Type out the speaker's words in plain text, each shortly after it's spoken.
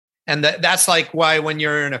And that's like why when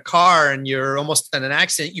you're in a car and you're almost in an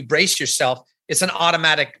accident, you brace yourself. It's an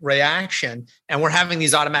automatic reaction. And we're having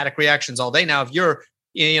these automatic reactions all day. Now, if you're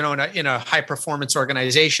in a high performance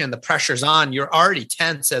organization, the pressure's on, you're already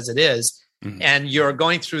tense as it is. And you're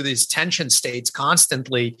going through these tension states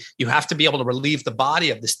constantly. You have to be able to relieve the body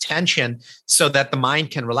of this tension so that the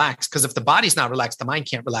mind can relax. Because if the body's not relaxed, the mind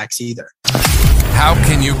can't relax either. How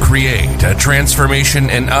can you create a transformation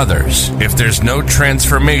in others if there's no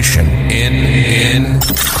transformation in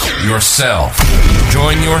yourself?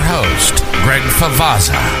 Join your host, Greg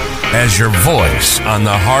Favazza, as your voice on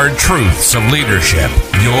the hard truths of leadership.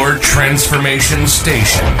 Your transformation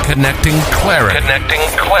station, connecting clarity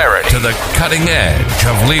to the cutting edge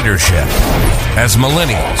of leadership. As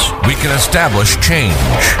millennials, we can establish change,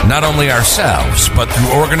 not only ourselves, but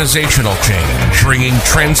through organizational change, bringing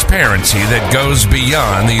transparency that goes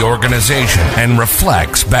beyond the organization and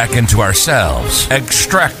reflects back into ourselves,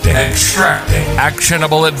 extracting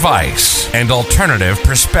actionable advice and alternative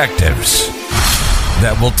perspectives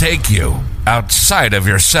that will take you outside of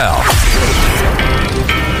yourself.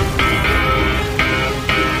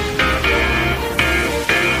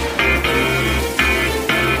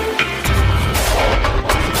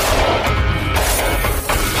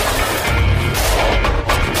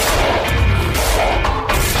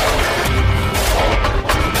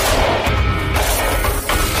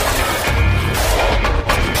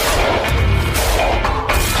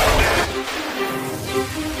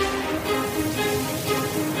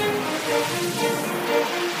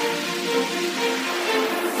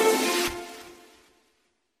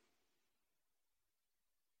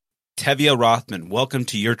 Tevia Rothman, welcome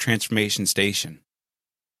to your transformation station.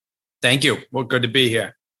 Thank you. Well, good to be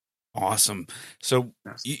here. Awesome. So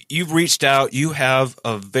you've reached out. You have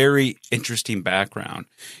a very interesting background.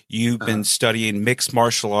 You've been studying mixed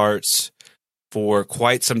martial arts for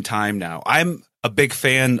quite some time now. I'm a big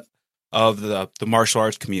fan of the martial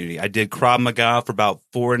arts community. I did Krav Maga for about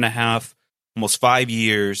 4.5, almost 5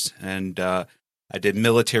 years, and I did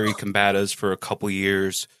military combatives for a couple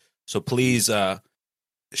years. So please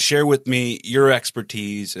share with me your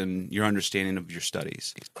expertise and your understanding of your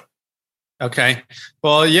studies. Okay.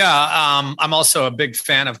 Well, yeah, I'm also a big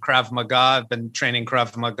fan of Krav Maga. I've been training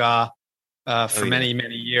Krav Maga for many,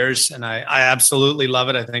 many years, and I absolutely love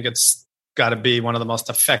it. I think it's got to be one of the most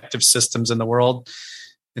effective systems in the world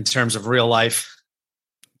in terms of real life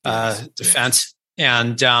defense.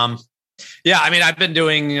 And yeah, I mean, I've been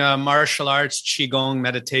doing martial arts, Qigong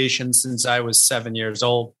meditation since I was 7 years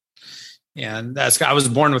old. And I was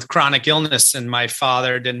born with chronic illness, and my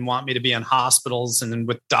father didn't want me to be in hospitals and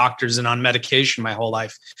with doctors and on medication my whole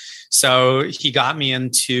life. So he got me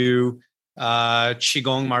into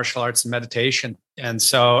Qigong, martial arts, and meditation. And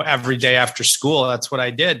so every day after school, that's what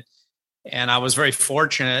I did. And I was very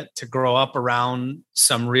fortunate to grow up around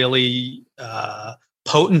some really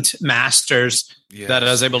potent masters that I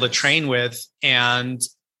was able to train with. And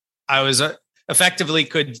I was effectively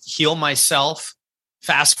could heal myself.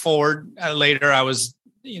 Fast forward later, I was,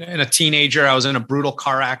 in a teenager, I was in a brutal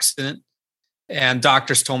car accident, and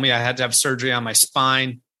doctors told me I had to have surgery on my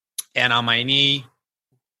spine and on my knee.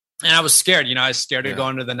 And I was scared, I was scared to go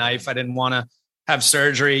under the knife. I didn't want to have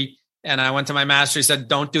surgery. And I went to my master. He said,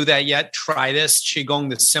 don't do that yet. Try this Qigong,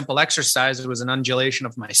 this simple exercise. It was an undulation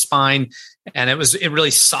of my spine, and it really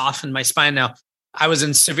softened my spine. Now, I was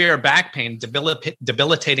in severe back pain,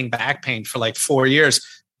 debilitating back pain for like 4 years.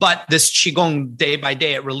 But this Qigong, day by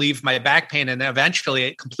day, it relieved my back pain, and eventually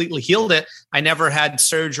it completely healed it. I never had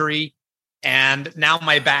surgery, and now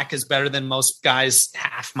my back is better than most guys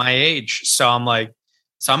half my age. So I'm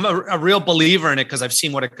a real believer in it because I've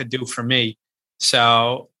seen what it could do for me.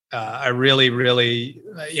 So I really, really,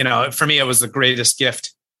 for me, it was the greatest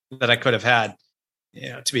gift that I could have had,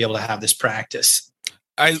 to be able to have this practice.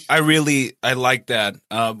 I like that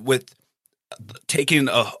with taking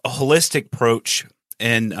a holistic approach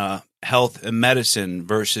in health and medicine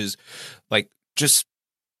versus like just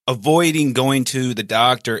avoiding going to the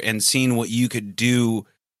doctor and seeing what you could do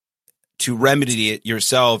to remedy it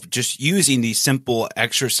yourself, just using these simple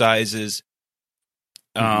exercises,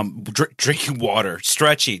 drinking water,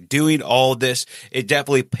 stretching, doing all this. It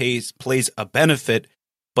definitely plays a benefit,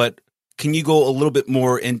 but can you go a little bit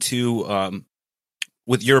more into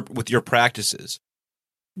with your practices?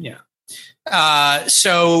 Yeah.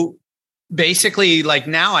 So basically, like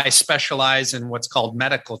now I specialize in what's called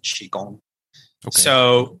medical Qigong. Okay.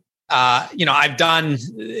 So, I've done,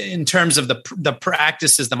 in terms of the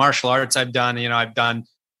practices, the martial arts I've done, I've done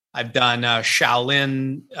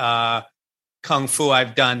Shaolin, Kung Fu,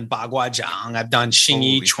 I've done Bagua Zhang, I've done Xing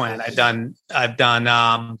Yi Chuan, I've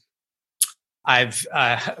done I've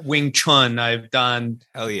Wing Chun. I've done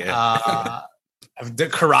Hell yeah. I've done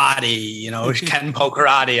karate, Kenpo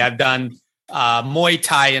karate. I've done Muay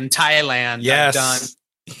Thai in Thailand. Yes.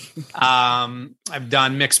 I've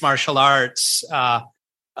done mixed martial arts,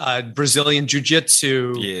 Brazilian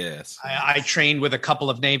jiu-jitsu. Yes. I trained with a couple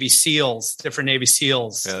of Navy SEALs, different Navy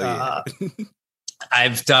SEALs. Hell yeah.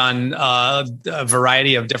 I've done a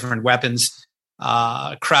variety of different weapons.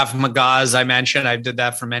 Krav Maga, as I mentioned, I did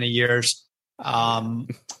that for many years. That's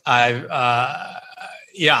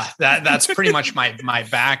pretty much my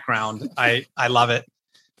background. I love it.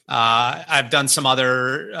 I've done some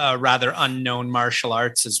other rather unknown martial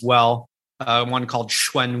arts as well. One called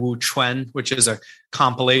Xuan Wu Chuan, which is a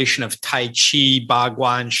compilation of Tai Chi,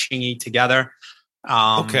 Bagua, and Xingyi together.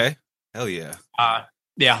 Okay. Hell yeah.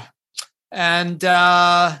 Yeah. And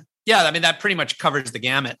I mean, that pretty much covers the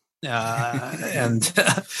gamut. But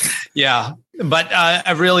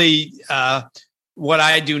I really, what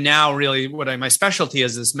I do now, really, my specialty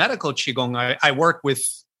is this medical Qigong. I work with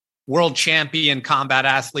world champion combat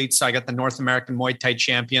athletes. So I got the North American Muay Thai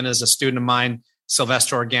champion as a student of mine,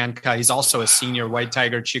 Sylvester Organka. He's also a senior White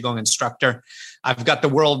Tiger Qigong instructor. I've got the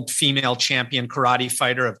world female champion karate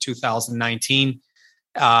fighter of 2019,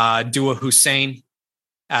 Dua Hussein,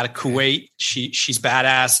 out of Kuwait. She's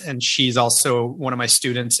badass, and she's also one of my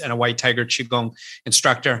students and a White Tiger Qigong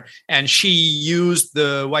instructor. And she used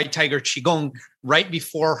the White Tiger Qigong right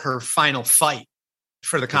before her final fight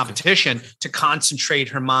for the competition to concentrate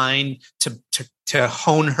her mind, to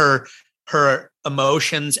hone her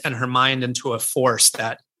emotions and her mind into a force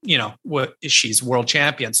that, she's world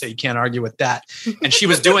champion, so you can't argue with that. And she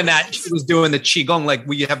was doing that. She was doing the Qigong, like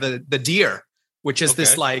we have the deer, which is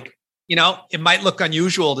this like, it might look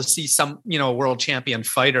unusual to see some, world champion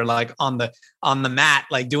fighter like on the mat,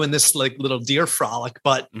 like doing this like little deer frolic,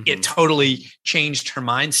 but it totally changed her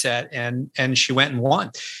mindset and she went and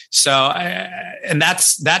won. So, and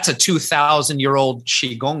that's a 2,000-year-old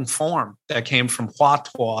Qigong form that came from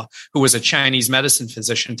Huatua, who was a Chinese medicine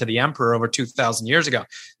physician to the emperor over 2,000 years ago.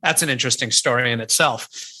 That's an interesting story in itself.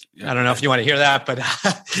 Yeah. I don't know if you want to hear that, but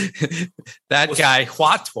that guy,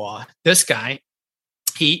 Huatua, this guy,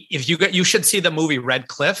 you should see the movie Red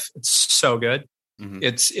Cliff. It's so good.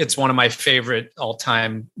 It's one of my favorite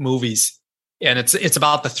all-time movies. And it's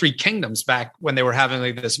about the three kingdoms back when they were having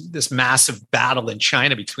like this massive battle in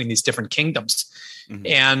China between these different kingdoms.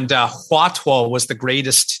 And Huatua was the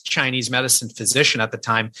greatest Chinese medicine physician at the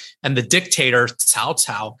time. And the dictator Cao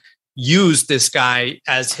Cao used this guy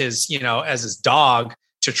as his dog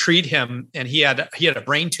to treat him. And he had a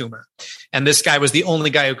brain tumor. And this guy was the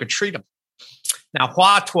only guy who could treat him. Now,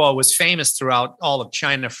 Huatua was famous throughout all of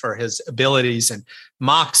China for his abilities in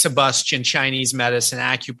moxibustion in Chinese medicine,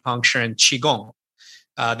 acupuncture, and Qigong,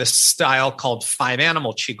 the style called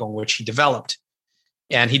 5-animal Qigong, which he developed.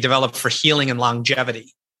 And he developed for healing and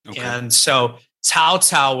longevity. Okay. And so Cao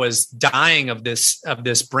Cao was dying of this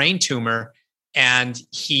brain tumor, and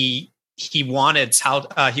he wanted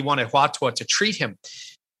Huatua to treat him.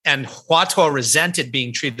 And Huatua resented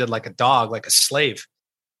being treated like a dog, like a slave.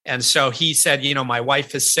 And so he said, my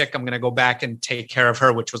wife is sick. I'm going to go back and take care of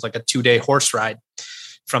her, which was like a 2-day horse ride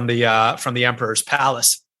from the emperor's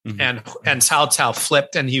palace. And Cao Cao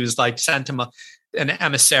flipped, and he was like, sent him an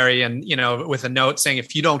emissary and, with a note saying,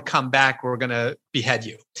 if you don't come back, we're going to behead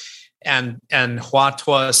you. And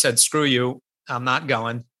Huatua said, screw you. I'm not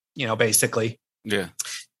going, basically. Yeah.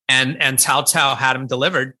 And Cao Cao had him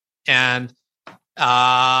delivered, and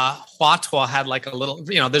Huatua had like a little,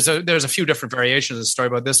 there's a few different variations of the story,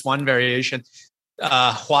 but this one variation,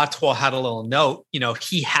 Huatua had a little note.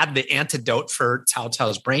 He had the antidote for Cao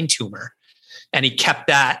Cao's brain tumor, and he kept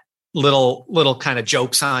that little kind of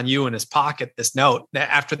jokes on you in his pocket. This note,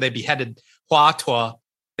 after they beheaded Huatua,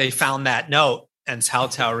 they found that note, and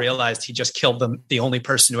Cao Cao realized he just killed the only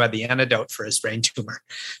person who had the antidote for his brain tumor.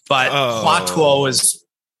 But Huatua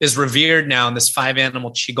is revered now, and this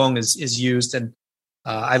 5-animal Qigong is used. And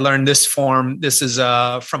I learned this form. This is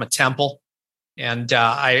from a temple. And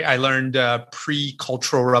I learned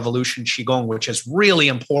pre-Cultural Revolution Qigong, which is really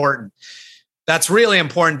important. That's really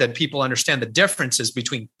important that people understand the differences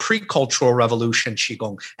between pre-Cultural Revolution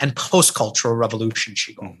Qigong and post-Cultural Revolution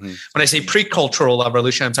Qigong. When I say pre-Cultural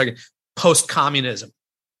Revolution, I'm talking post-communism,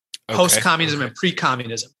 post-communism and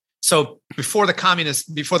pre-communism. So before the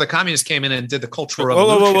communists came in and did the Cultural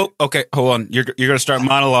Revolution. Whoa. Okay, hold on. You're going to start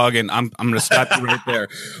monologuing. I'm going to stop you right there.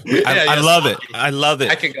 I love it. I love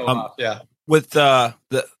it. I can go off. Yeah. With the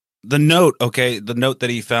note, okay, the note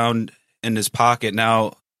that he found in his pocket.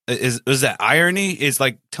 Now, is that irony? Is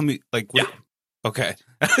like, tell me, like, what? Yeah. Okay.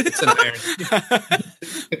 It's an irony.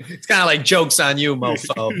 It's kind of like jokes on you,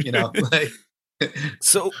 mofo.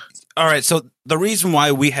 So, all right. So the reason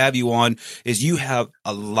why we have you on is you have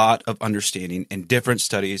a lot of understanding in different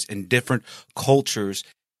studies and different cultures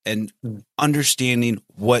and understanding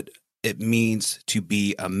what it means to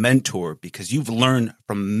be a mentor, because you've learned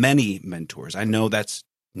from many mentors. I know that's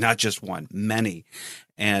not just one, many.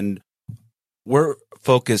 And we're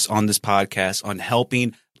focused on this podcast on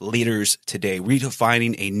helping leaders today,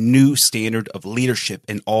 redefining a new standard of leadership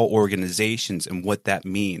in all organizations and what that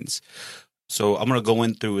means. So I'm going to go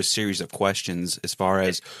in through a series of questions as far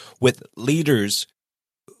as with leaders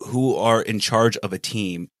who are in charge of a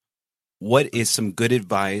team, what is some good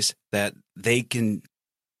advice that they can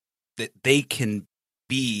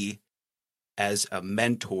be as a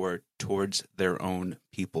mentor towards their own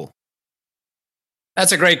people?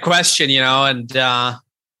 That's a great question, and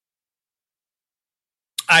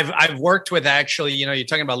I've worked with, actually, you're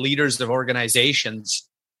talking about leaders of organizations.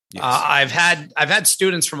 Yes. I've had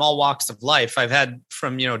students from all walks of life. I've had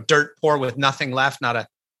from, dirt poor with nothing left, not a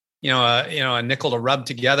nickel to rub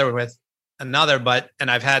together with another, and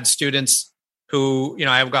I've had students who,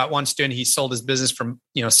 I've got one student, he sold his business from,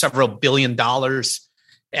 several $1 billion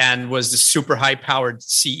and was the super high powered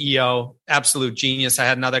CEO, absolute genius. I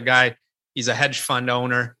had another guy, he's a hedge fund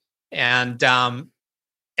owner, and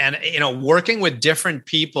working with different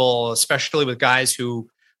people, especially with guys who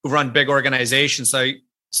run big organizations.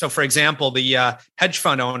 So for example, the hedge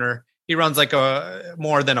fund owner, he runs like a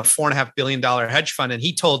more than a $4.5 billion hedge fund. And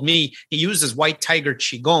he told me he uses white tiger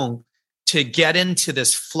Qigong to get into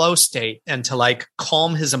this flow state and to like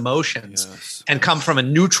calm his emotions and come from a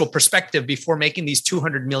neutral perspective before making these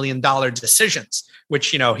 $200 million decisions, which,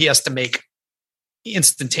 he has to make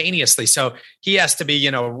instantaneously. So he has to be,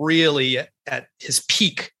 really at his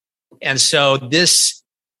peak. And so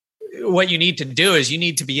what you need to do is you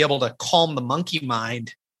need to be able to calm the monkey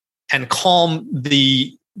mind and calm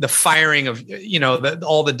the firing of,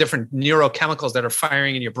 all the different neurochemicals that are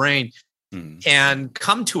firing in your brain and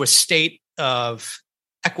come to a state of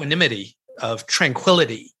equanimity, of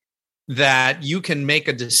tranquility, that you can make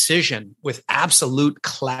a decision with absolute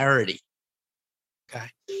clarity. Okay.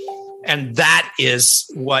 And that is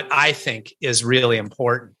what I think is really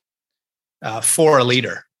important for a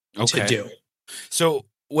leader to do. So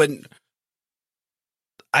when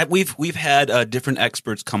we've had different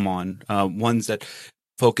experts come on, ones that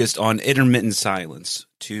focused on intermittent silence,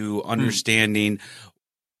 to understanding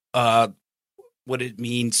what it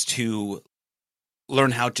means to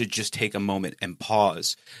learn how to just take a moment and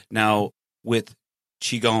pause. Now, with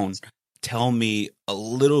Qigong, tell me a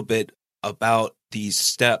little bit about these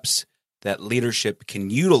steps that leadership can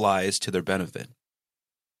utilize to their benefit.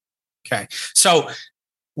 Okay. So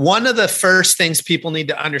one of the first things people need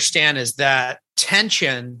to understand is that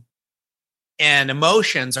tension and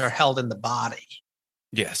emotions are held in the body.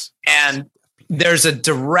 Yes. And there's a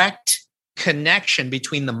direct connection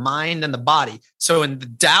between the mind and the body. So in the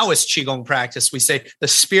Taoist Qigong practice, we say the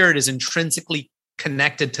spirit is intrinsically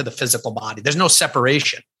connected to the physical body. There's no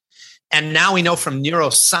separation. And now we know from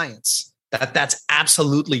neuroscience that that's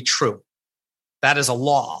absolutely true. That is a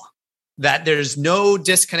law, that there's no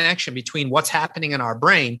disconnection between what's happening in our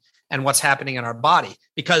brain and what's happening in our body.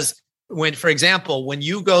 Because for example, when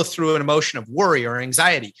you go through an emotion of worry or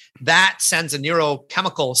anxiety, that sends a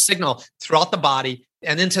neurochemical signal throughout the body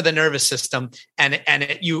and into the nervous system, and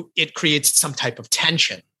it creates some type of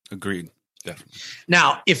tension. Agreed. Definitely.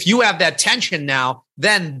 Now, if you have that tension now,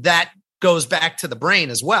 then that goes back to the brain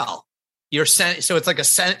as well. So it's like a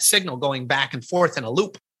signal going back and forth in a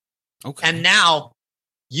loop. Okay. And now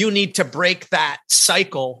you need to break that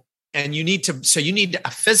cycle, and you need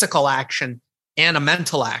a physical action and a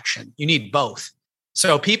mental action. You need both.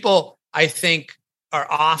 So people, I think, are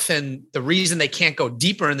often, the reason they can't go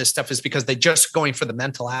deeper in this stuff is because they're just going for the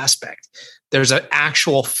mental aspect. There's an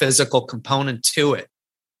actual physical component to it.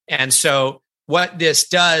 And so what this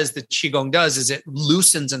does, the Qigong does, is it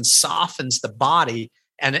loosens and softens the body,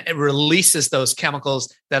 and it releases those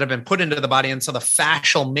chemicals that have been put into the body. And so the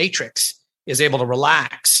fascial matrix is able to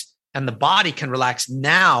relax, and the body can relax.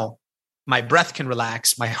 Now my breath can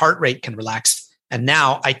relax, my heart rate can relax, and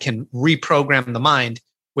now I can reprogram the mind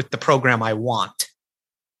with the program I want.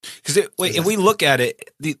 Because if we look at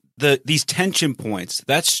it, these tension points,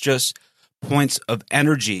 that's just points of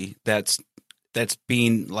energy that's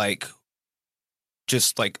being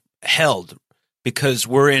just held, because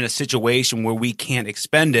we're in a situation where we can't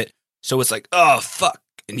expend it. So it's like, oh, fuck.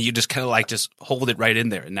 And you just kind of just hold it right in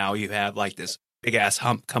there. And now you have this big ass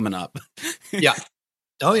hump coming up. Yeah.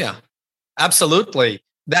 Oh yeah, absolutely.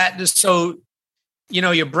 That is so,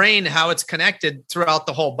 your brain, how it's connected throughout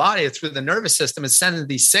the whole body through the nervous system, is sending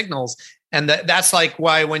these signals. And that's like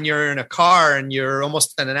why when you're in a car and you're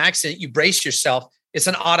almost in an accident, you brace yourself. It's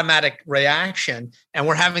an automatic reaction. And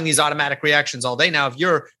we're having these automatic reactions all day. Now, if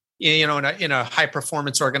you're, in a high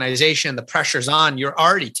performance organization, the pressure's on, you're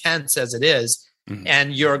already tense as it is. Mm-hmm.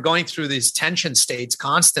 And you're going through these tension states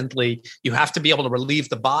constantly. You have to be able to relieve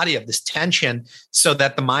the body of this tension so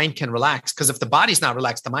that the mind can relax. Because if the body's not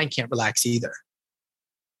relaxed, the mind can't relax either.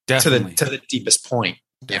 Definitely. To the deepest point.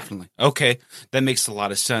 Definitely. Yeah. Okay. That makes a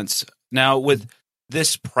lot of sense. Now, with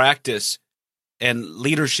this practice and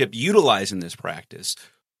leadership utilizing this practice,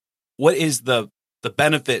 what is the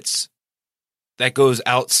benefits that goes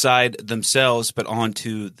outside themselves but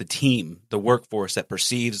onto the team, the workforce that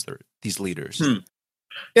perceives these leaders?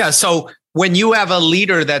 Yeah. So when you have a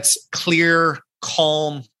leader that's clear,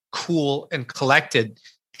 calm, cool, and collected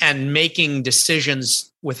and making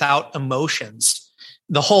decisions without emotions,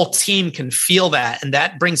 the whole team can feel that. And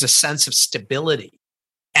that brings a sense of stability.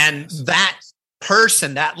 And that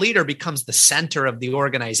person, that leader, becomes the center of the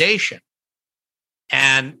organization.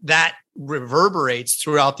 And that reverberates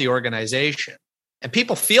throughout the organization. And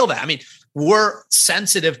people feel that. I mean, we're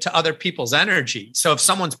sensitive to other people's energy. So if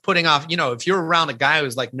someone's putting off, if you're around a guy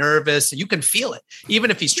who's like nervous, you can feel it.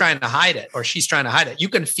 Even if he's trying to hide it or she's trying to hide it, you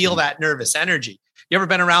can feel that nervous energy. You ever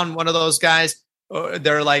been around one of those guys?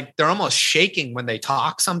 They're almost shaking when they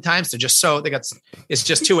talk sometimes. It's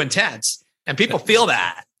just too intense. And people feel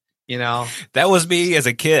that, That was me as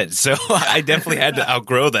a kid. So I definitely had to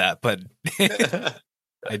outgrow that, but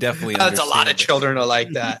I definitely That's a lot of children are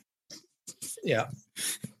like that. Yeah.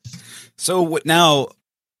 So now,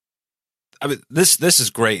 I mean, this is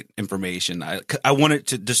great information. I wanted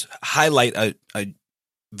to just highlight a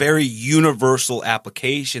very universal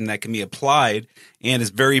application that can be applied and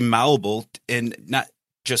is very malleable in not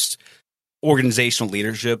just organizational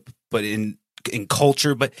leadership, but in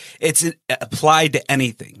culture, but it's applied to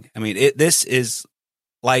anything. I mean, this is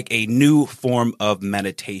like a new form of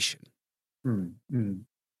meditation. Mm-hmm.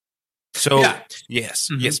 So,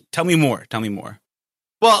 yes. Tell me more.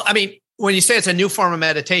 Well, I mean, when you say it's a new form of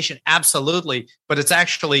meditation, absolutely, but it's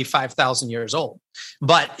actually 5,000 years old.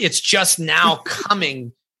 But it's just now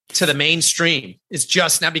coming to the mainstream. It's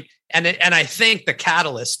just now, and I think the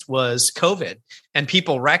catalyst was COVID and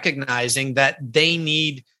people recognizing that they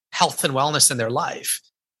need health and wellness in their life,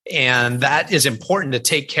 and that is important. To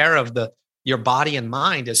take care of your body and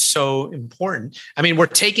mind is so important. I mean, we're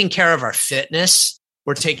taking care of our fitness.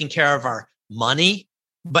 We're taking care of our money,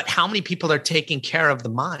 but how many people are taking care of the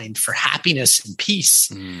mind for happiness and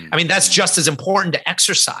peace? I mean, that's just as important to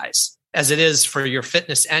exercise as it is for your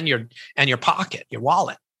fitness and your pocket, your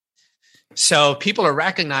wallet. So people are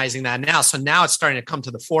recognizing that now. So now it's starting to come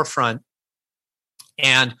to the forefront.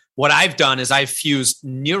 And what I've done is I've fused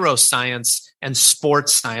neuroscience and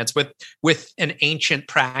sports science with an ancient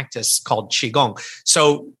practice called Qigong.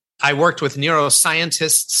 So I worked with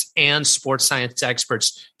neuroscientists and sports science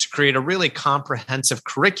experts to create a really comprehensive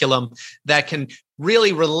curriculum that can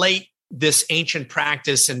really relate this ancient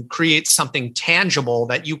practice and create something tangible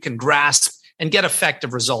that you can grasp and get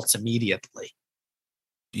effective results immediately.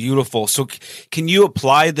 Beautiful. So can you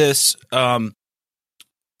apply this?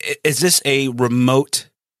 Is this a remote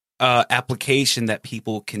application that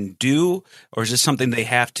people can do, or is this something they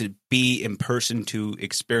have to be in person to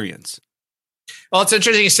experience? Well, it's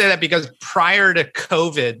interesting you say that because prior to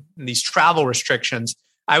COVID and these travel restrictions,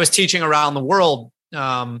 I was teaching around the world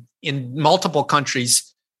in multiple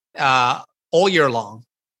countries all year long.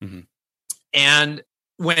 Mm-hmm. And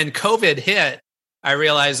when COVID hit, I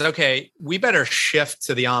realized, okay, we better shift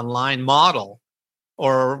to the online model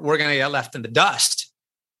or we're going to get left in the dust.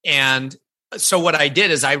 And so what I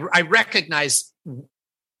did is I recognized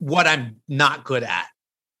what I'm not good at.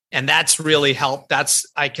 And that's really helped.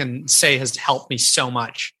 I can say has helped me so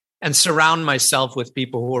much, and surround myself with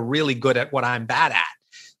people who are really good at what I'm bad at.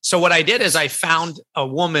 So what I did is I found a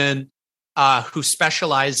woman who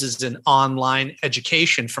specializes in online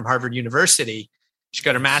education from Harvard University. She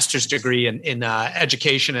got her master's degree in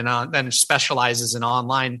education and then specializes in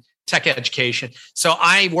online tech education. So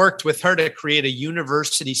I worked with her to create a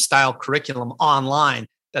university style curriculum online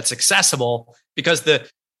that's accessible, because the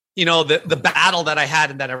battle that I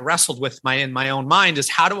had and that I wrestled with in my own mind is,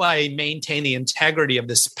 how do I maintain the integrity of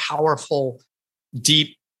this powerful,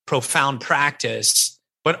 deep, profound practice,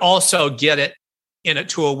 but also get it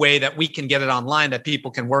to a way that we can get it online, that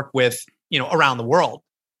people can work with, around the world,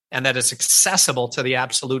 and that it's accessible to the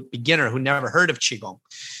absolute beginner who never heard of Qigong.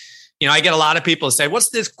 I get a lot of people say, what's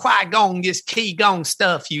this Qigong, this Qigong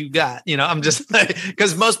stuff you got? I'm just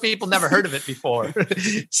because most people never heard of it before.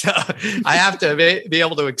 So I have to be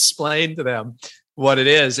able to explain to them what it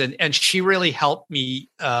is. And she really helped me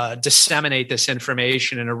disseminate this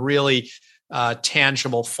information in a really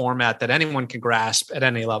tangible format that anyone can grasp at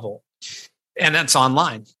any level. And that's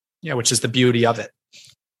online, which is the beauty of it.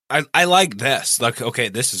 I like this. Like, okay,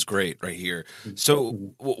 this is great right here.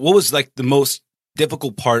 So what was like the most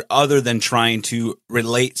difficult part other than trying to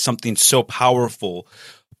relate something so powerful,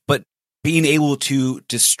 but being able to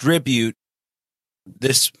distribute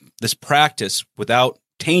this practice without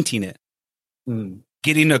tainting it,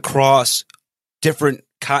 getting across different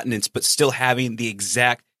continents, but still having the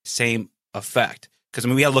exact same effect? Because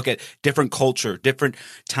we got to look at different culture, different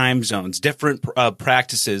time zones, different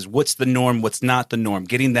practices. What's the norm? What's not the norm?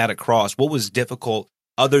 Getting that across. What was difficult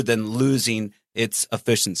other than losing its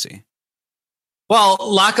efficiency? Well,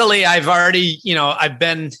 luckily, I've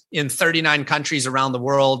been in 39 countries around the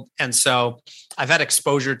world. And so I've had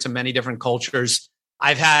exposure to many different cultures.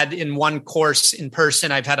 I've had in one course in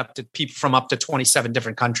person, I've had up to people from up to 27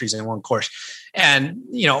 different countries in one course. And,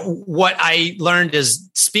 what I learned is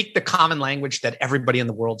speak the common language that everybody in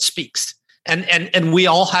the world speaks. And we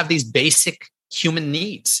all have these basic human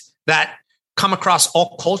needs that come across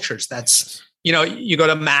all cultures. That's, you go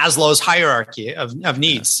to Maslow's hierarchy of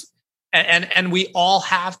needs. And we all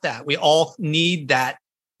have that. We all need that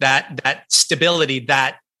stability,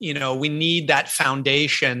 that, we need that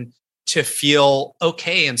foundation to feel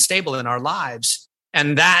okay and stable in our lives.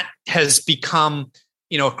 And that has become,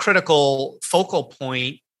 a critical focal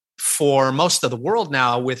point for most of the world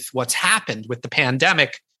now with what's happened with the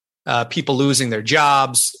pandemic, people losing their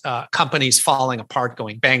jobs, companies falling apart,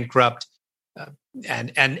 going bankrupt,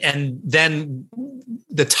 and then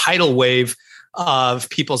the tidal wave of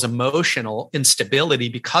people's emotional instability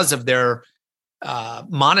because of their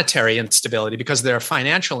monetary instability, because of their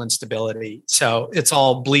financial instability. So it's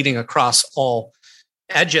all bleeding across all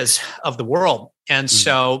edges of the world. And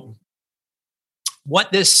so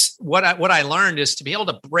what I learned is to be able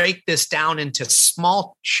to break this down into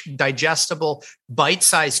small, digestible,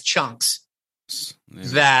 bite-sized chunks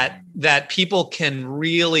that people can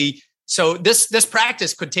really. So this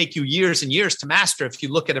practice could take you years and years to master if you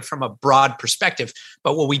look at it from a broad perspective.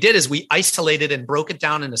 But what we did is we isolated and broke it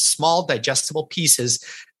down into small, digestible pieces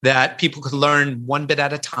that people could learn one bit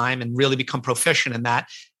at a time and really become proficient in that.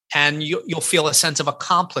 And you'll feel a sense of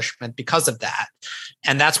accomplishment because of that.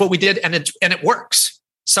 And that's what we did, and it works.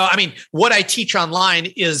 So, what I teach online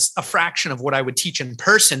is a fraction of what I would teach in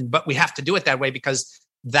person, but we have to do it that way because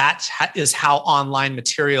that is how online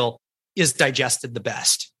material is digested the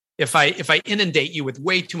best. If I inundate you with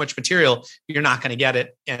way too much material, you're not going to get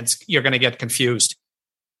it, and you're going to get confused.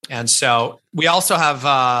 And so we also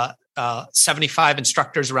have 75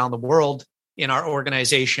 instructors around the world in our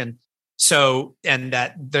organization. So, and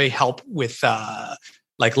that they help with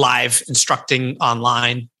like live instructing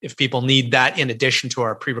online if people need that in addition to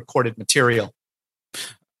our pre-recorded material.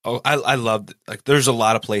 Oh, I love, like, there's a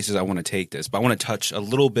lot of places I want to take this, but I want to touch a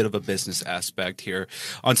little bit of a business aspect here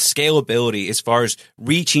on scalability as far as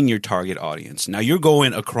reaching your target audience. Now, you're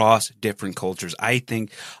going across different cultures. I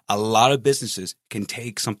think a lot of businesses can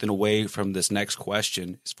take something away from this next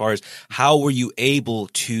question as far as how were you able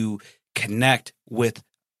to connect with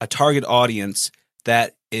a target audience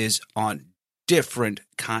that is on different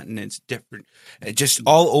continents, just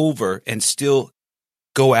all over, and still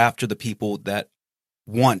go after the people that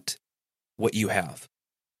want what you have.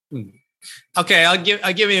 Okay, I'll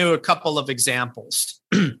give you a couple of examples.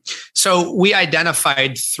 So we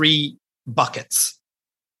identified 3 buckets.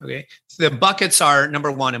 Okay, the buckets are,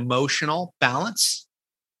 number 1, emotional balance,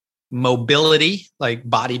 mobility, like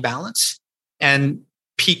body balance, and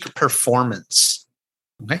peak performance.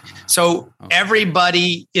 Okay, so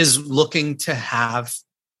everybody is looking to have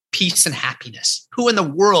peace and happiness. Who in the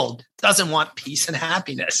world doesn't want peace and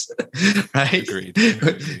happiness? Right? Agreed.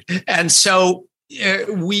 And so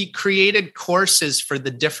we created courses for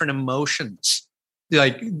the different emotions.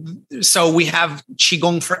 So we have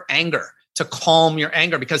Qigong for anger, to calm your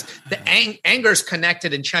anger, because the anger is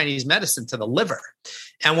connected in Chinese medicine to the liver.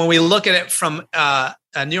 And when we look at it from a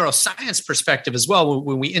neuroscience perspective as well,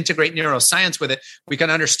 when we integrate neuroscience with it, we can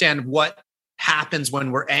understand what happens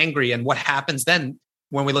when we're angry and what happens then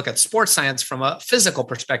when we look at sports science from a physical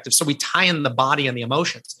perspective. So we tie in the body and the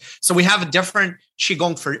emotions. So we have a different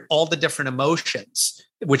Qigong for all the different emotions,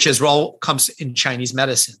 which is all comes in Chinese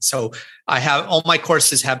medicine. So I have all my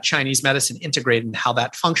courses have Chinese medicine integrated in how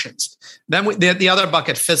that functions. Then the other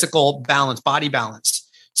bucket, physical balance, body balance.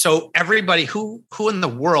 So everybody who in the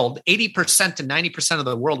world, 80% to 90% of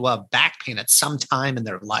the world will have back pain at some time in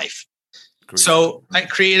their life. Agreed. So I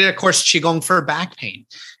created a course, Qigong for back pain.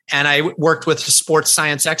 And I worked with sports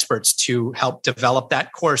science experts to help develop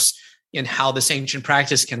that course in how this ancient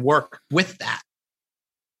practice can work with that.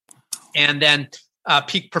 And then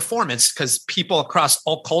peak performance, because people across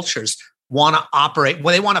all cultures want to operate,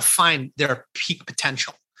 well, they want to find their peak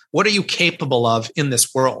potential. What are you capable of in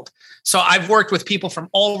this world? So I've worked with people from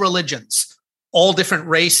all religions, all different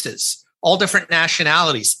races, all different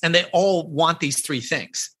nationalities, and they all want these three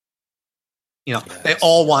things. They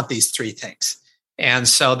all want these three things. And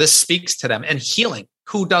so this speaks to them. And healing.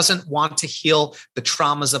 Who doesn't want to heal the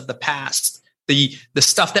traumas of the past? The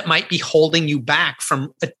stuff that might be holding you back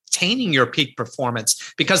from attaining your peak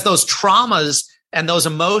performance, because those traumas and those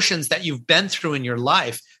emotions that you've been through in your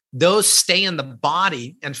life, those stay in the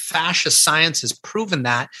body, and fascia science has proven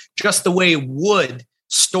that, just the way wood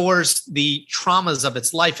stores the traumas of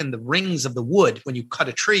its life in the rings of the wood. When you cut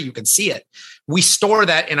a tree, you can see it. We store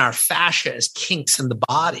that in our fascia as kinks in the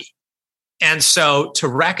body. And so to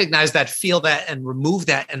recognize that, feel that, and remove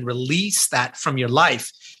that and release that from your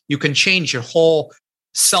life, you can change your whole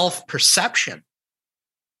self-perception.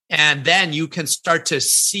 And then you can start to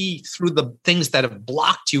see through the things that have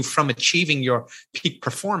blocked you from achieving your peak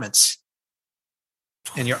performance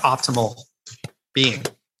and your optimal being.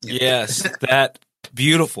 Yes, that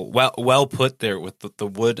beautiful. Well put there with the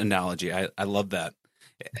wood analogy. I love that.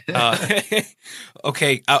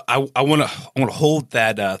 Okay, I want to hold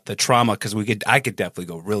that the trauma, because I could definitely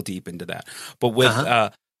go real deep into that. But with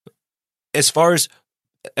as far as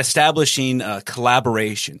establishing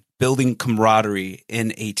collaboration, building camaraderie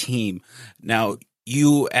in a team. Now,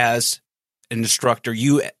 you as an instructor,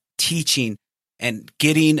 you teaching and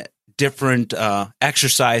getting different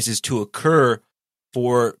exercises to occur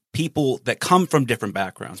for people that come from different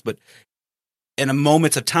backgrounds, but in a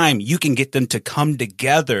moment of time, you can get them to come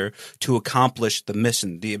together to accomplish the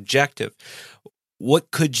mission, the objective.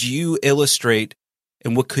 What could you illustrate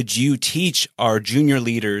and what could you teach our junior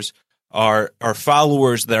leaders, our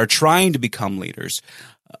followers that are trying to become leaders?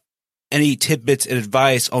 Any tidbits and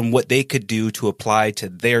advice on what they could do to apply to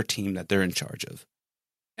their team that they're in charge of?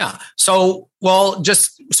 Yeah. So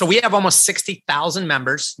we have almost 60,000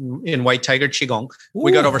 members in White Tiger Qigong. Ooh.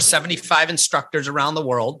 We got over 75 instructors around the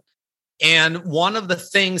world. And one of the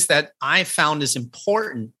things that I found is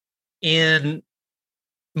important in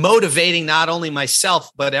motivating not only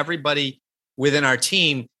myself, but everybody within our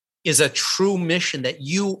team is a true mission that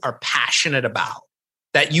you are passionate about,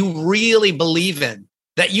 that you really believe in,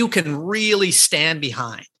 that you can really stand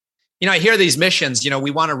behind. I hear these missions,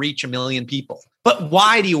 we want to reach 1 million people. But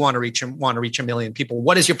why do you want to reach 1 million people?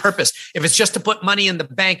 What is your purpose? If it's just to put money in the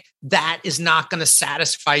bank, that is not going to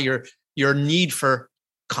satisfy your need for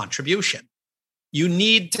contribution. You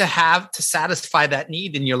need to satisfy that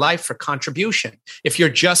need in your life for contribution. If you're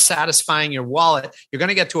just satisfying your wallet, you're going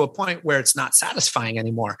to get to a point where it's not satisfying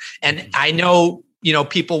anymore. And I know,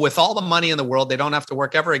 people with all the money in the world, they don't have to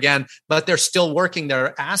work ever again, but they're still working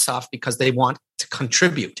their ass off because they want to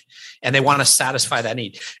contribute and they want to satisfy that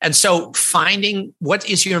need. And so finding what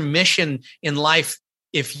is your mission in life.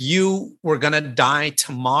 If you were going to die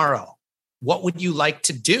tomorrow, what would you like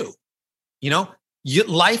to do?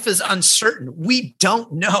 Life is uncertain. We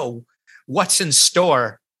don't know what's in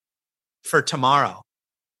store for tomorrow.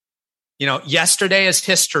 Yesterday is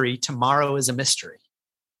history. Tomorrow is a mystery.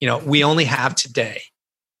 We only have today.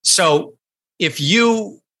 So if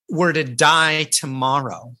you were to die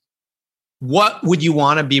tomorrow, what would you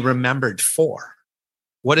want to be remembered for?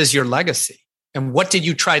 What is your legacy? And what did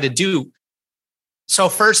you try to do? So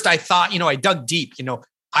first I thought, I dug deep,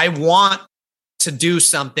 I want to do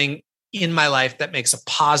something in my life that makes a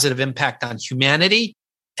positive impact on humanity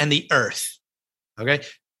and the earth. Okay.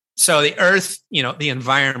 So the earth, the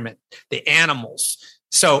environment, the animals.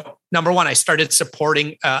 So number one, I started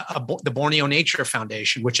supporting the Borneo Nature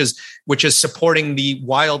Foundation, which is supporting the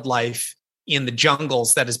wildlife in the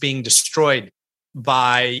jungles that is being destroyed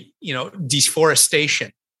by,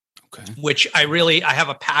 deforestation. Okay. Which I have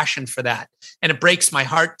a passion for that. And it breaks my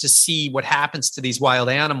heart to see what happens to these wild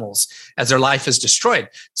animals as their life is destroyed.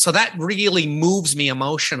 So that really moves me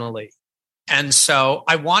emotionally. And so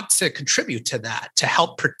I want to contribute to that, to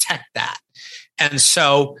help protect that. And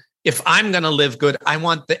so if I'm going to live good, I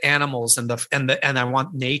want the animals and I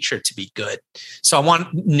want nature to be good. So I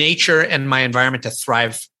want nature and my environment to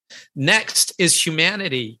thrive. Next is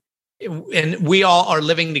humanity. And we all are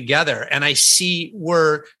living together. And I see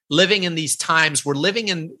we're living in these times. We're living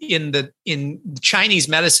in Chinese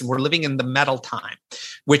medicine. We're living in the metal time,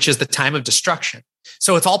 which is the time of destruction.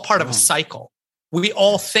 So it's all part of a cycle. We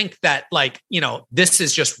all think that this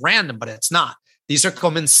is just random, but it's not. These are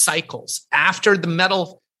common cycles. After the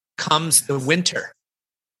metal comes the winter.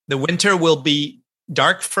 The winter will be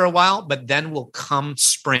dark for a while, but then will come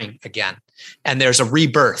spring again. And there's a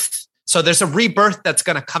rebirth. So there's a rebirth that's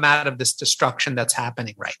going to come out of this destruction that's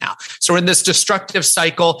happening right now. So we're in this destructive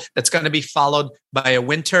cycle that's going to be followed by a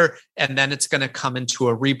winter, and then it's going to come into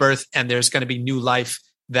a rebirth, and there's going to be new life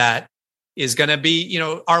that is going to be,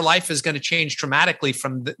 our life is going to change dramatically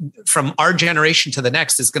from our generation to the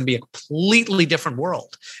next. It's going to be a completely different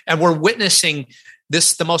world. And we're witnessing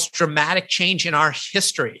the most dramatic change in our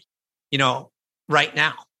history, right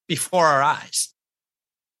now before our eyes.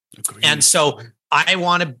 Agreed. And so I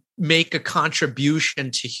want to make a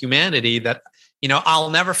contribution to humanity that, I'll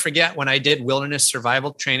never forget when I did wilderness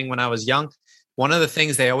survival training when I was young. One of the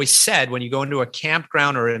things they always said, when you go into a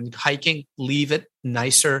campground or in hiking, leave it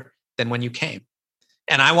nicer than when you came.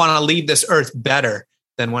 And I want to leave this earth better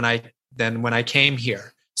than when I came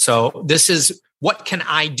here. So this is, what can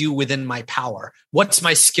I do within my power? What's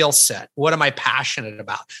my skill set? What am I passionate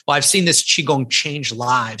about? Well, I've seen this Qigong change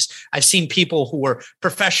lives. I've seen people who were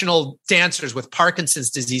professional dancers with Parkinson's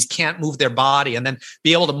disease can't move their body, and then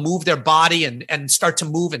be able to move their body and start to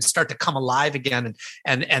move and start to come alive again.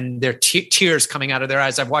 And their tears coming out of their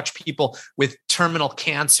eyes. I've watched people with terminal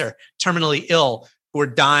cancer, terminally ill, who were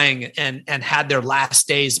dying and had their last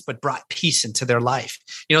days, but brought peace into their life.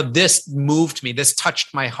 This moved me. This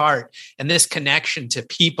touched my heart, and this connection to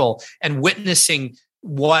people and witnessing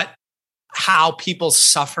how people's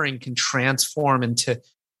suffering can transform into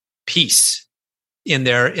peace in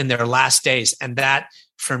their last days. And that,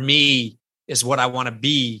 for me, is what I want to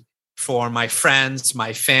be for my friends,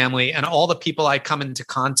 my family, and all the people I come into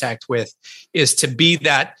contact with, is to be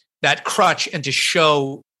that crutch and to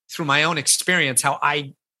show through my own experience how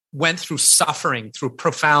I went through suffering, through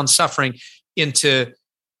profound suffering, into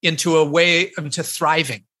a way into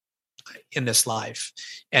thriving in this life.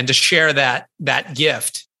 And to share that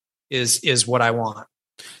gift is what I want.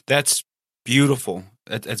 That's beautiful.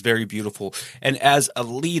 That's very beautiful. And as a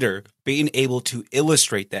leader, being able to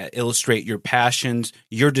illustrate your passions,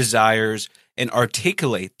 your desires, and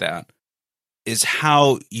articulate that is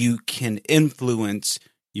how you can influence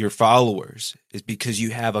your followers, is because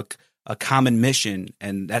you have a common mission,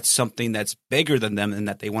 and that's something that's bigger than them and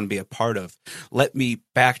that they want to be a part of. Let me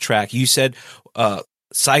backtrack. You said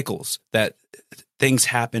cycles, that things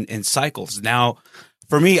happen in cycles. Now,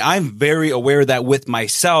 for me, I'm very aware of that with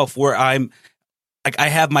myself, where I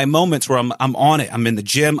have my moments where I'm on it. I'm in the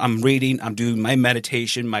gym, I'm reading, I'm doing my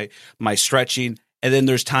meditation, my stretching. And then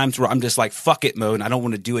there's times where I'm just like, fuck it mode. And I don't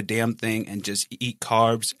want to do a damn thing and just eat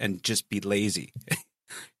carbs and just be lazy.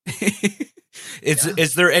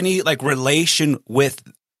 Is there any relation with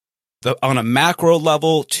on a macro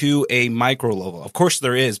level to a micro level? Of course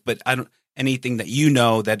there is, but I don't anything that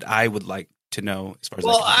that I would like to know as far as.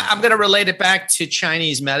 Well, I'm going to relate it back to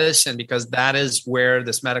Chinese medicine, because that is where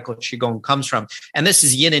this medical Qigong comes from, and this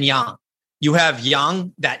is yin and yang. You have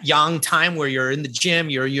yang, that yang time where you're in the gym,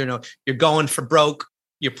 you're going for broke,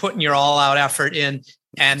 you're putting your all out effort in.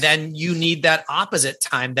 And then you need that opposite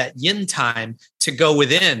time, that yin time, to go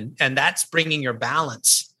within. And that's bringing your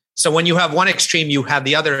balance. So when you have one extreme, you have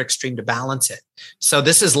the other extreme to balance it. So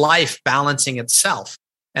this is life balancing itself.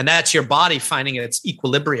 And that's your body finding its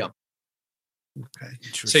equilibrium. Okay.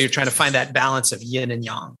 So you're trying to find that balance of yin and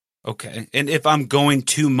yang. Okay. And if I'm going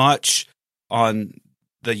too much on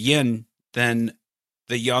the yin, then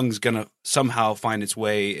the yang's going to somehow find its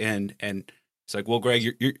way in. And it's like, well, Greg,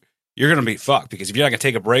 you're going to be fucked, because if you're not going to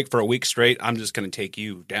take a break for a week straight, I'm just going to take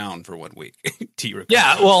you down for 1 week.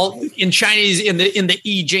 Yeah. Well, in Chinese, in the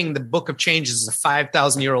I Ching, the Book of Changes is a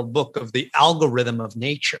 5,000-year-old book of the algorithm of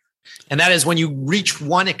nature. And that is, when you reach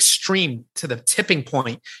one extreme to the tipping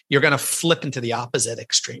point, you're going to flip into the opposite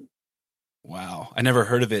extreme. Wow. I never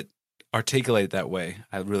heard of it articulated that way.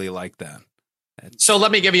 I really like that. So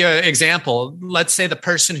let me give you an example. Let's say the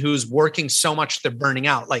person who's working so much they're burning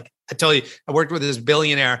out. Like I tell you, I worked with this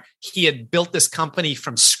billionaire. He had built this company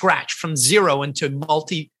from scratch, from zero into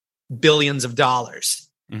multi-billions of dollars.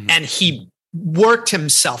 Mm-hmm. And he worked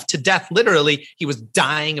himself to death. Literally, he was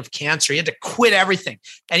dying of cancer. He had to quit everything,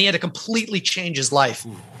 and he had to completely change his life.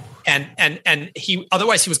 Ooh. And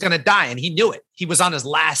otherwise he was going to die, and he knew it. He was on his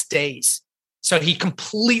last days. So he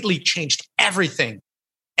completely changed everything.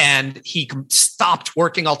 And he stopped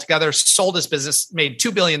working altogether, sold his business, made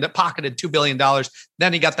pocketed $2 billion.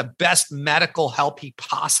 Then he got the best medical help he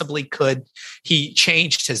possibly could. He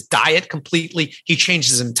changed his diet completely. He changed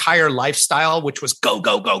his entire lifestyle, which was go,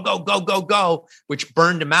 go, go, go, go, go, go, which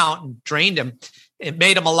burned him out and drained him. It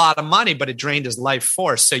made him a lot of money, but it drained his life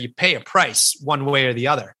force. So you pay a price one way or the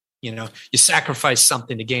other. You sacrifice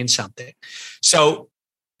something to gain something. So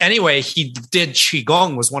anyway, he did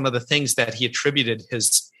Qigong, was one of the things that he attributed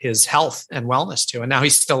his health and wellness to. And now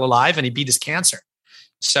he's still alive, and he beat his cancer.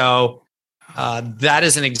 So That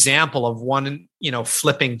is an example of one,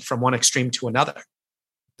 flipping from one extreme to another.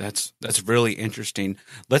 That's really interesting.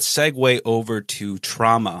 Let's segue over to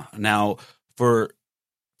trauma. Now, for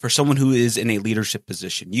someone who is in a leadership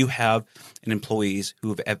position, you have employees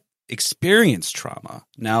who have experienced trauma.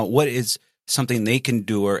 Now, what is something they can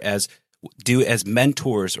do or do as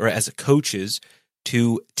mentors or as coaches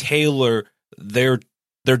to tailor their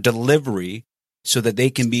delivery so that they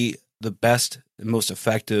can be the best and most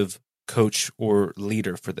effective coach or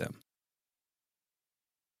leader for them?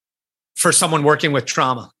 For someone working with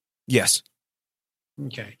trauma? Yes.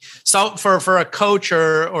 Okay. So for a coach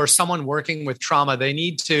or someone working with trauma, they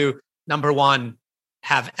need to, number one,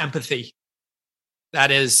 have empathy.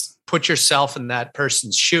 That is, put yourself in that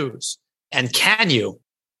person's shoes. And can you?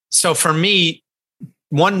 So for me,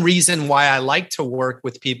 one reason why I like to work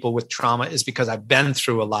with people with trauma is because I've been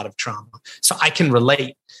through a lot of trauma. So I can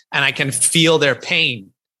relate and I can feel their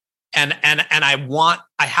pain. And I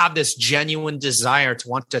have this genuine desire to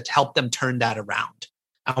want to help them turn that around.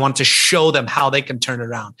 I want to show them how they can turn it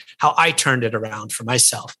around, how I turned it around for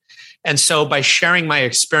myself. And so by sharing my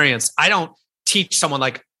experience, I don't teach someone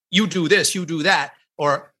like, you do this, you do that,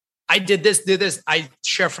 or I did this, did this. I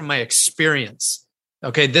share from my experience.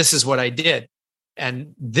 Okay, this is what I did.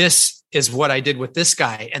 And this is what I did with this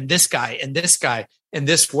guy and this guy and this guy. And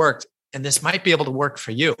this worked. And this might be able to work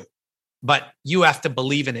for you. But you have to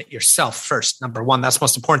believe in it yourself first. Number one, that's the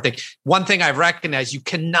most important thing. One thing I've recognized, you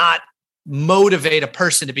cannot motivate a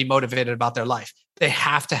person to be motivated about their life. They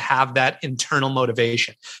have to have that internal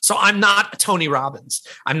motivation. So I'm not Tony Robbins.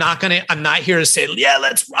 I'm not here to say, yeah,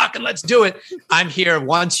 let's rock and let's do it. I'm here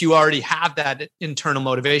once you already have that internal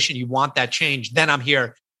motivation, you want that change, then I'm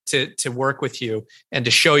here to work with you and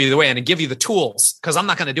to show you the way and to give you the tools, because I'm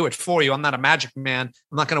not going to do it for you. I'm not a magic man.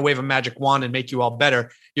 I'm not going to wave a magic wand and make you all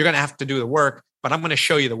better. You're going to have to do the work, but I'm going to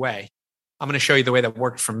show you the way. I'm going to show you the way that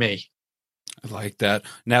worked for me. I like that.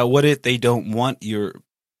 Now, what if they don't want your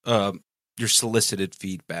solicited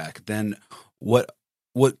feedback? Then what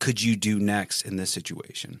could you do next in this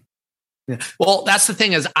situation? Yeah. Well, that's the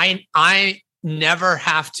thing is I never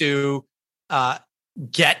have to I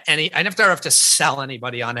never have to sell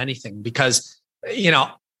anybody on anything, because,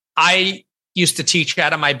 I used to teach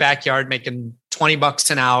out of my backyard making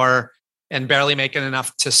 $20 an hour and barely making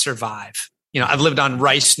enough to survive. I've lived on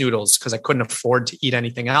rice noodles because I couldn't afford to eat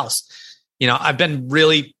anything else. I've been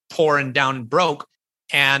really poor and down and broke,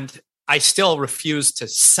 and I still refuse to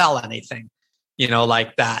sell anything,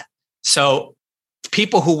 like that. So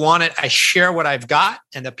people who want it, I share what I've got,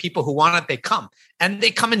 and the people who want it, they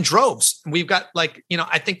come in droves. We've got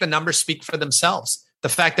I think the numbers speak for themselves. The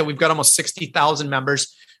fact that we've got almost 60,000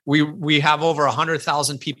 members, we have over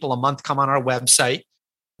 100,000 people a month come on our website.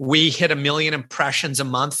 We hit 1 million impressions a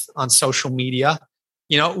month on social media.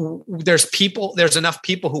 There's enough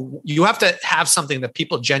people who, you have to have something that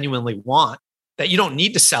people genuinely want, that you don't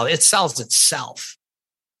need to sell. It sells itself.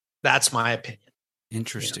 That's my opinion.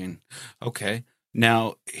 Interesting. Okay.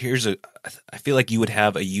 Now, I feel like you would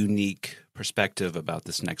have a unique perspective about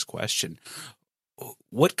this next question.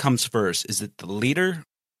 What comes first? Is it the leader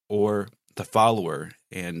or the follower?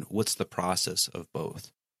 And what's the process of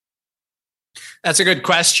both? That's a good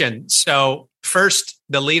question. So first,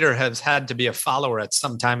 the leader has had to be a follower at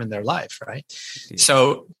some time in their life, right? Yeah.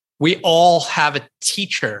 So we all have a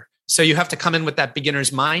teacher. So you have to come in with that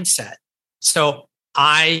beginner's mindset. So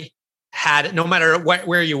I had, no matter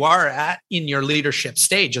where you are at in your leadership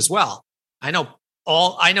stage as well. I know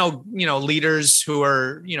leaders who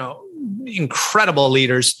are, incredible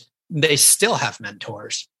leaders, they still have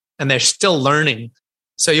mentors and they're still learning.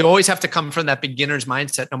 So you always have to come from that beginner's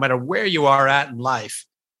mindset, no matter where you are at in life.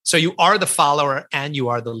 So you are the follower and you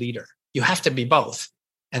are the leader. You have to be both.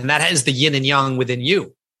 And that is the yin and yang within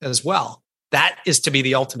you as well. That is to be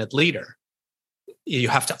the ultimate leader. You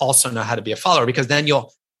have to also know how to be a follower, because then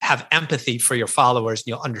you'll have empathy for your followers and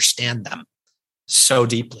you'll understand them so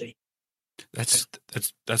deeply. That's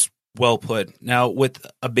well put. Now, with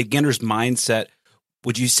a beginner's mindset,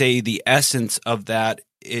 would you say the essence of that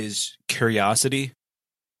is curiosity?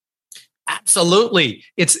 Absolutely.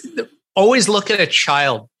 It's always look at a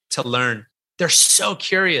child to learn. They're so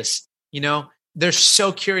curious, they're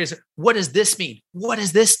so curious. What does this mean? What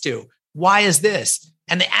does this do? Why is this?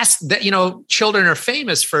 And they ask that, children are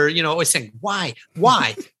famous for, always saying, why?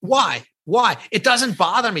 It doesn't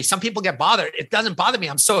bother me. Some people get bothered. It doesn't bother me.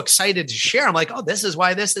 I'm so excited to share. I'm like, oh, this is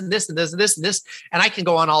why this and this and this and this and this. And I can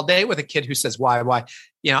go on all day with a kid who says, why?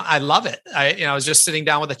 I love it. I was just sitting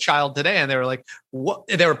down with a child today and they were like, what?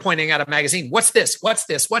 They were pointing at a magazine. What's this? What's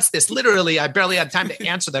this? What's this? Literally, I barely had time to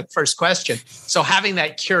answer the first question. So having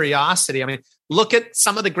that curiosity, look at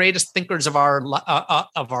some of the greatest thinkers of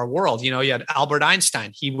our world. You had Albert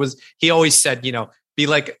Einstein. He always said, be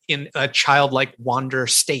like in a childlike wander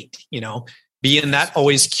state, be in that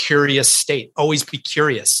always curious state, always be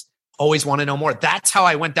curious, always want to know more. That's how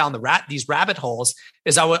I went down these rabbit holes,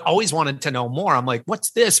 is I always wanted to know more. I'm like,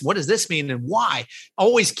 what's this? What does this mean? And why?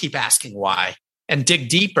 Always keep asking why and dig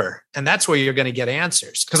deeper. And that's where you're going to get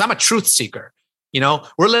answers. Because I'm a truth seeker.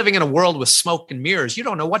 We're living in a world with smoke and mirrors. You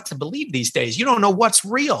don't know what to believe these days. You don't know what's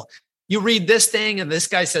real. You read this thing and this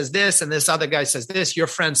guy says this and this other guy says this. Your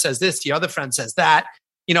friend says this. Your other friend says that.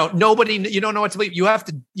 You don't know what to believe. You have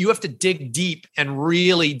to dig deep and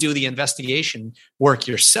really do the investigation work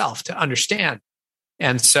yourself to understand.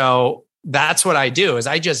 And so that's what I do, is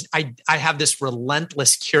I have this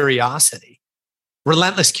relentless curiosity.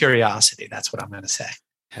 That's what I'm going to say.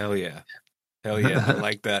 Hell yeah. I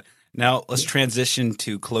like that. Now let's transition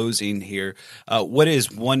to closing here. What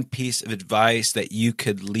is one piece of advice that you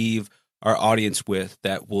could leave our audience with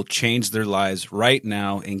that will change their lives right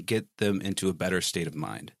now and get them into a better state of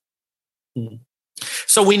mind?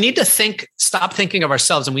 So we need to stop thinking of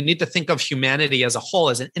ourselves, and we need to think of humanity as a whole,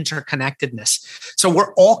 as an interconnectedness. So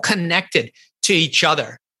we're all connected to each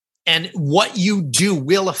other. And what you do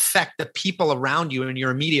will affect the people around you in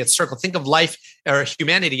your immediate circle. Think of life or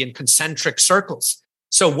humanity in concentric circles.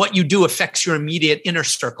 So what you do affects your immediate inner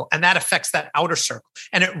circle, and that affects that outer circle,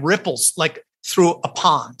 and it ripples like through a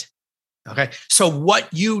pond. Okay. So what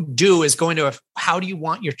you do is going to, how do you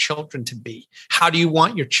want your children to be? How do you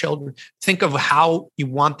want your children? Think of how you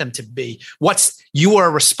want them to be. You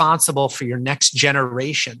are responsible for your next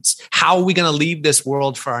generations. How are we going to leave this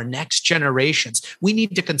world for our next generations? We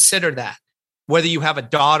need to consider that. Whether you have a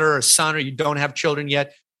daughter or a son, or you don't have children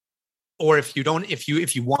yet, or if you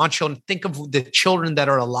want children, think of the children that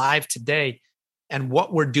are alive today and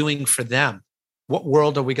what we're doing for them. What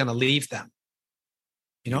world are we going to leave them?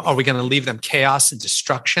 Are we going to leave them chaos and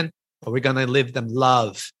destruction? Or are we going to leave them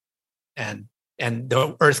love? And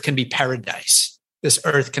the earth can be paradise. This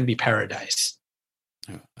earth can be paradise.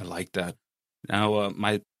 I like that. Now,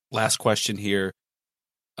 my last question here.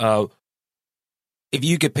 If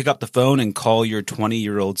you could pick up the phone and call your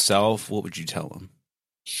 20-year-old self, what would you tell him?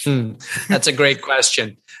 That's a great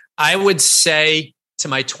question. I would say to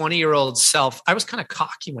my 20-year-old self, I was kind of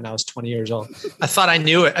cocky when I was 20 years old. I thought I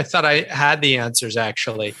knew it. I thought I had the answers,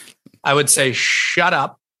 actually. I would say, shut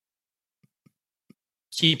up.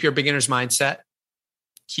 Keep your beginner's mindset.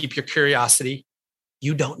 Keep your curiosity.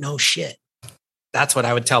 You don't know shit. That's what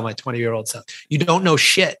I would tell my 20-year-old self. You don't know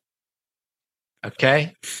shit.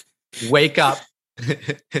 Okay? Wake up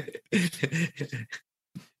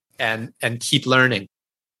and keep learning.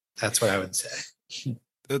 That's what I would say.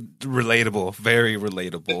 Relatable, very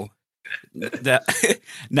relatable.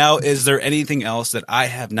 Now, is there anything else that I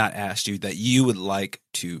have not asked you that you would like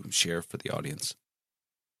to share for the audience?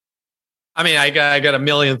 I mean, I got a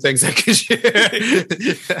million things I could share.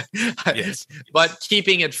 Yes. But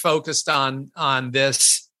keeping it focused on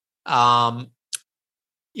this, the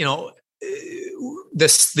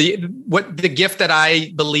gift that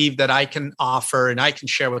I believe that I can offer and I can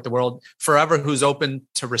share with the world forever, who's open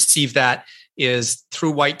to receive that, is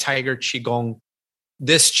through White Tiger Qigong.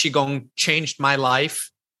 This Qigong changed my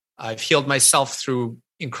life. I've healed myself through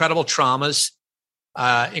incredible traumas,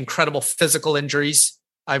 incredible physical injuries.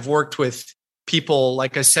 I've worked with people,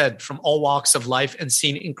 like I said, from all walks of life and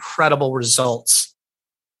seen incredible results.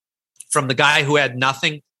 From the guy who had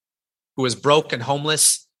nothing, who was broke and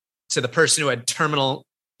homeless, to the person who had terminal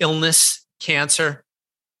illness, cancer,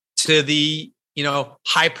 to the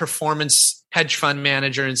high performance hedge fund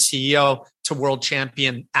manager and CEO, to world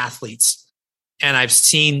champion athletes. And I've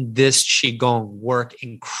seen this Qigong work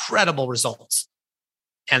incredible results.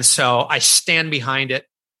 And so I stand behind it.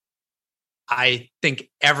 I think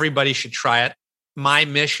everybody should try it. My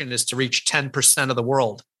mission is to reach 10% of the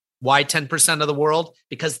world. Why 10% of the world?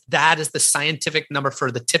 Because that is the scientific number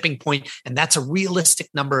for the tipping point, and that's a realistic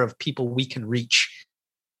number of people we can reach.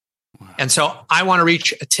 Wow. And so I want to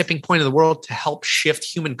reach a tipping point of the world to help shift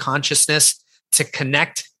human consciousness to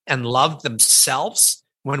connect and love themselves.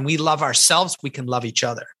 When we love ourselves, we can love each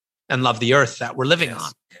other and love the earth that we're living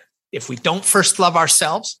on. If we don't first love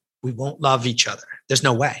ourselves, we won't love each other. There's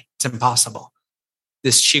no way. It's impossible.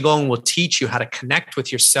 This Qigong will teach you how to connect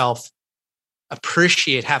with yourself,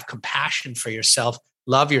 appreciate, have compassion for yourself,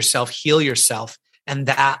 love yourself, heal yourself, and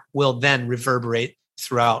that will then reverberate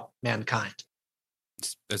throughout mankind.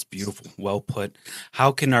 That's beautiful. Well put.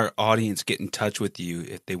 How can our audience get in touch with you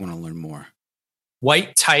if they want to learn more?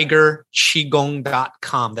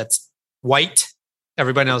 WhiteTigerQigong.com. That's white,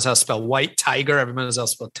 Everybody knows how to spell white tiger. Everybody knows how to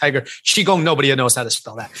spell tiger. Qigong, nobody knows how to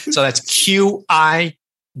spell that. So that's Qigong,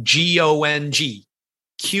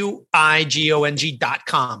 Qigong.com,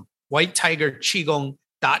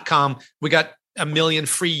 whitetigerqigong.com. We got a million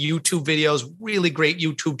free YouTube videos, really great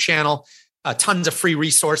YouTube channel, tons of free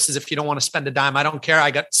resources. If you don't want to spend a dime, I don't care. I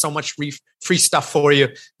got so much free stuff for you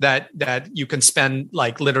that you can spend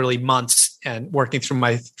like literally months and working through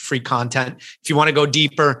my free content. If you want to go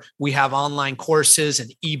deeper, we have online courses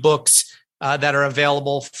and ebooks that are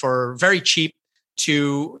available for very cheap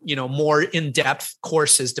to, more in-depth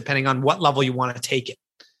courses, depending on what level you want to take it.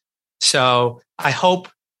 So I hope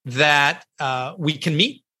that we can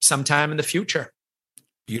meet sometime in the future.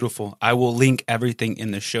 Beautiful. I will link everything in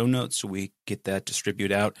the show notes so we get that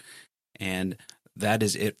distributed out. And that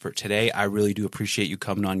is it for today. I really do appreciate you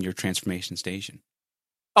coming on your transformation station.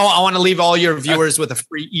 Oh, I want to leave all your viewers with a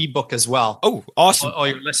free ebook as well. Oh, awesome. All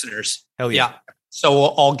your listeners. Hell yeah. So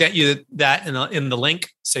I'll get you that in the link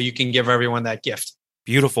so you can give everyone that gift.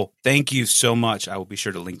 Beautiful. Thank you so much. I will be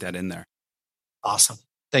sure to link that in there. Awesome.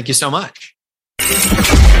 Thank you so much.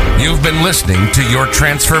 You've been listening to Your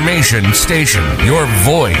Transformation Station, your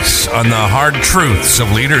voice on the hard truths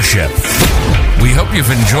of leadership. We hope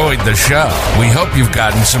you've enjoyed the show. We hope you've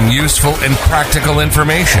gotten some useful and practical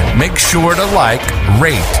information. Make sure to like,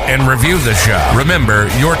 rate, and review the show. Remember,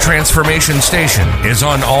 Your Transformation Station is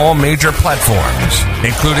on all major platforms,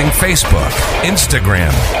 including Facebook,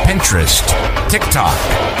 Instagram, Pinterest, TikTok,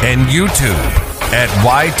 and YouTube at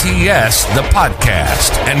YTS The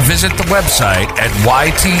Podcast, and visit the website at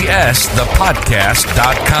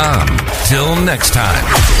ytsthepodcast.com. Till next time.